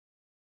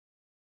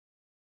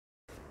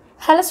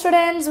Hello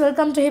students,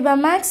 welcome to Hiba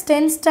Max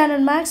 10th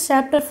Standard Max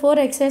Chapter 4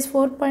 Exercise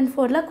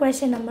 4.4 la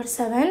question number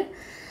 7.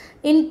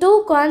 In two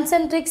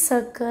concentric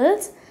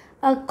circles,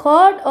 a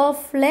chord of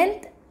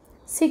length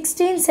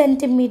 16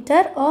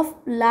 centimeter of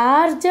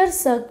larger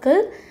circle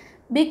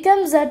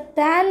becomes a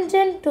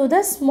tangent to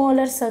the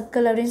smaller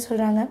circle அப்படினு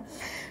சொல்றாங்க.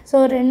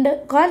 So ரெண்டு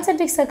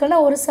concentric circle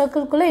ஒரு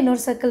சர்க்கிள்குள்ள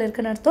இன்னொரு circle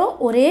இருக்குன்னு அர்த்தம்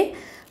ஒரே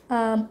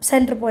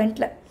centre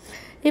பாயிண்ட்ல.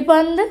 இப்போ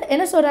வந்து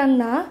என்ன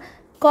சொல்றாங்கன்னா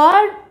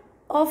chord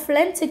of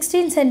length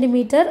 16 cm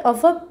of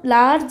a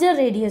larger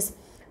radius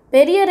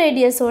பெரிய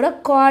ரேடியஸோட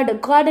chord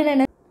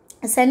என்ன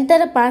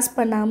சென்டரை பாஸ்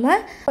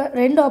பண்ணாமல்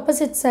ரெண்டு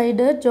ஆப்போசிட்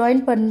சைடு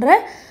ஜாயின் பண்ணுற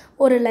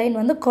ஒரு லைன்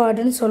வந்து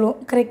chordன்னு சொல்லுவோம்.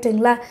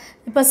 கரெக்டுங்களா?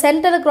 இப்போ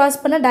சென்டரை க்ராஸ்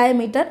பண்ண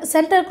டயமீட்டர்,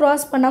 சென்டர்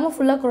க்ராஸ் பண்ணாமல்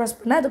ஃபுல்லாக க்ராஸ்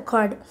பண்ணால் அது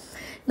chord.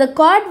 இந்த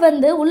chord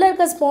வந்து உள்ளே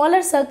இருக்க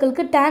ஸ்மாலர்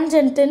சர்க்கிளுக்கு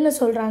டேன்ஜென்ட்டுன்னு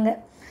சொல்கிறாங்க.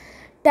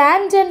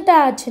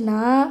 டேன்ஜென்ட்டாக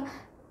ஆச்சுன்னா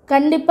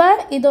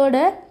கண்டிப்பாக இதோட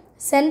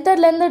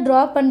சென்டர்லேருந்து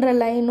ட்ரா பண்ணுற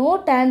லைனும்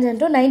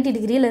டேன்ஜென்ட்டும் 90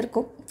 டிகிரியில்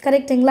இருக்கும்.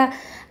 கரெக்டுங்களா?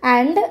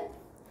 அண்ட்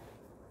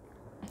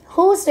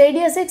ஹூஸ்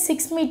ரேடியஸ்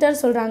 6 மீட்டர்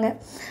சொல்கிறாங்க.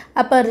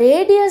 அப்போ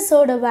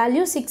ரேடியஸோட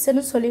வேல்யூ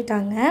 6ன்னு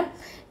சொல்லிட்டாங்க.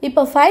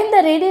 இப்போ find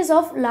the radius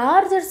of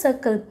larger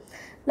circle.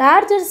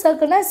 Larger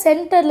சர்க்கிள்னால்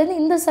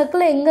சென்டர்லேருந்து இந்த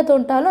சர்க்கிளில் எங்கே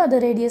தோன்றாலும்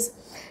அது ரேடியஸ்.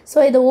 ஸோ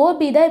இது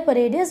ஓபி தான் இப்போ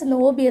ரேடியஸ். இந்த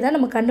ஓபியை தான்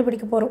நம்ம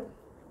கண்டுபிடிக்க போகிறோம்.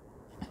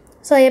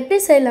 ஸோ எப்படி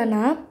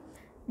செய்யலான்னா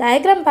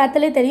டயக்ராம்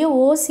பார்த்தாலே தெரியும்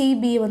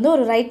ஓசிபி வந்து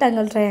ஒரு ரைட்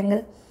ஆங்கிள்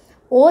ட்ரையாங்கிள்.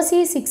 ஓசி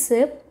 6,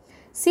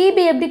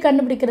 சிபி எப்படி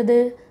கண்டுபிடிக்கிறது?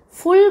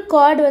 ஃபுல்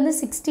chord வந்து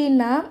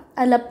 16னா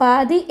அதில்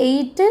பாதி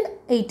 8.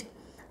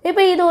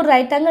 இப்போ இது ஒரு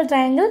ரைட் ஆங்கிள்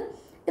ட்ரையாங்கிள்.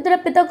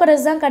 இதில்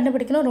பித்தகோரஸ் தான்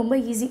கண்டுபிடிக்கணும், ரொம்ப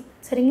ஈஸி.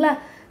 சரிங்களா?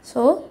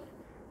 So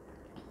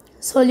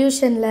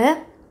சொல்யூஷனில்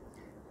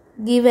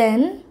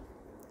given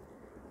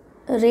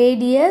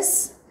radius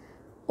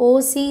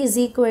OC is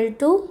equal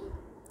to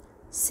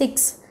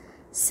 6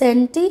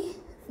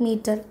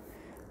 centimeter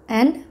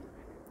and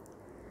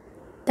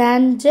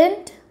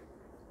tangent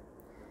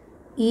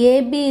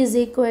AB is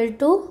equal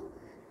to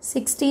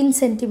 16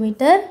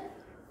 centimeter.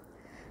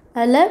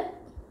 அதில்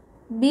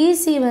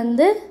BC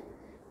வந்து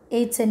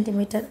 8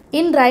 centimeter.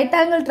 In right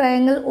angle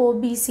triangle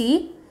OBC,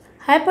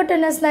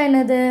 hypotenuse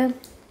என்னது?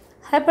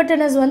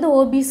 hypotenuse வந்து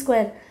OB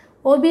square.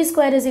 OB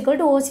square is equal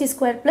to OC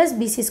square plus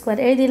BC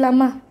square.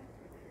 எழுதிடலாமா?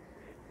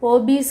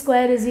 OB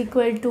square is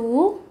equal to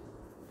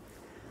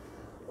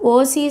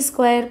OC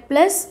square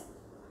plus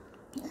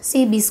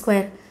CB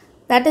square.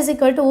 That is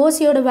equal to OC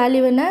ஓட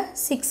value என்ன?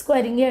 6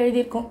 square இங்கே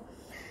எழுதியிருக்கோம்.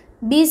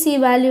 BC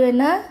value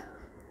என்ன?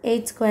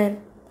 8 square.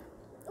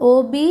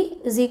 OB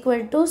is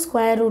equal to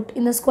square root.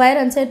 இந்த square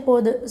அன்சைட்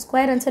போகுது.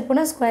 Square அன்சைட்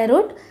போனால் square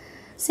root.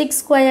 6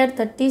 square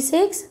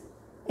 36,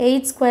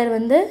 8 square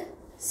வந்து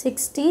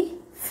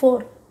 64.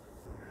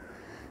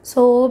 So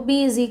OB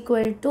is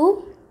equal to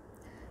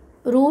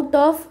root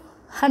of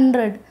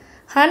 100.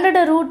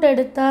 100 root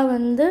எடுத்தால்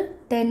வந்து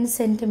 10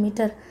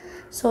 சென்டிமீட்டர்.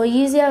 ஸோ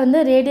ஈஸியாக வந்து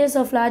ரேடியஸ்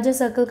ஆஃப் லார்ஜர்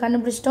சர்க்கிள்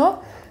கண்டுபிடிச்சிட்டோம்.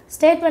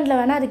 ஸ்டேட்மெண்ட்டில்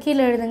வேணால் அது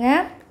கீழே எழுதுங்க.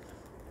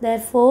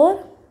 therefore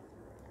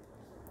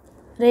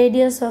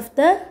radius of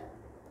the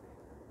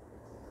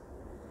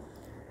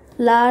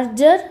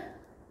larger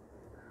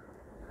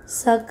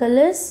circle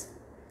is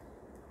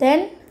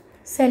 10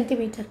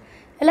 centimeter.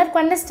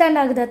 எல்லாருக்கும்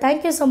அண்டர்ஸ்டாண்ட் ஆகுதா?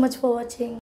 தேங்க்யூ ஸோ மச் ஃபார் வாட்சிங்.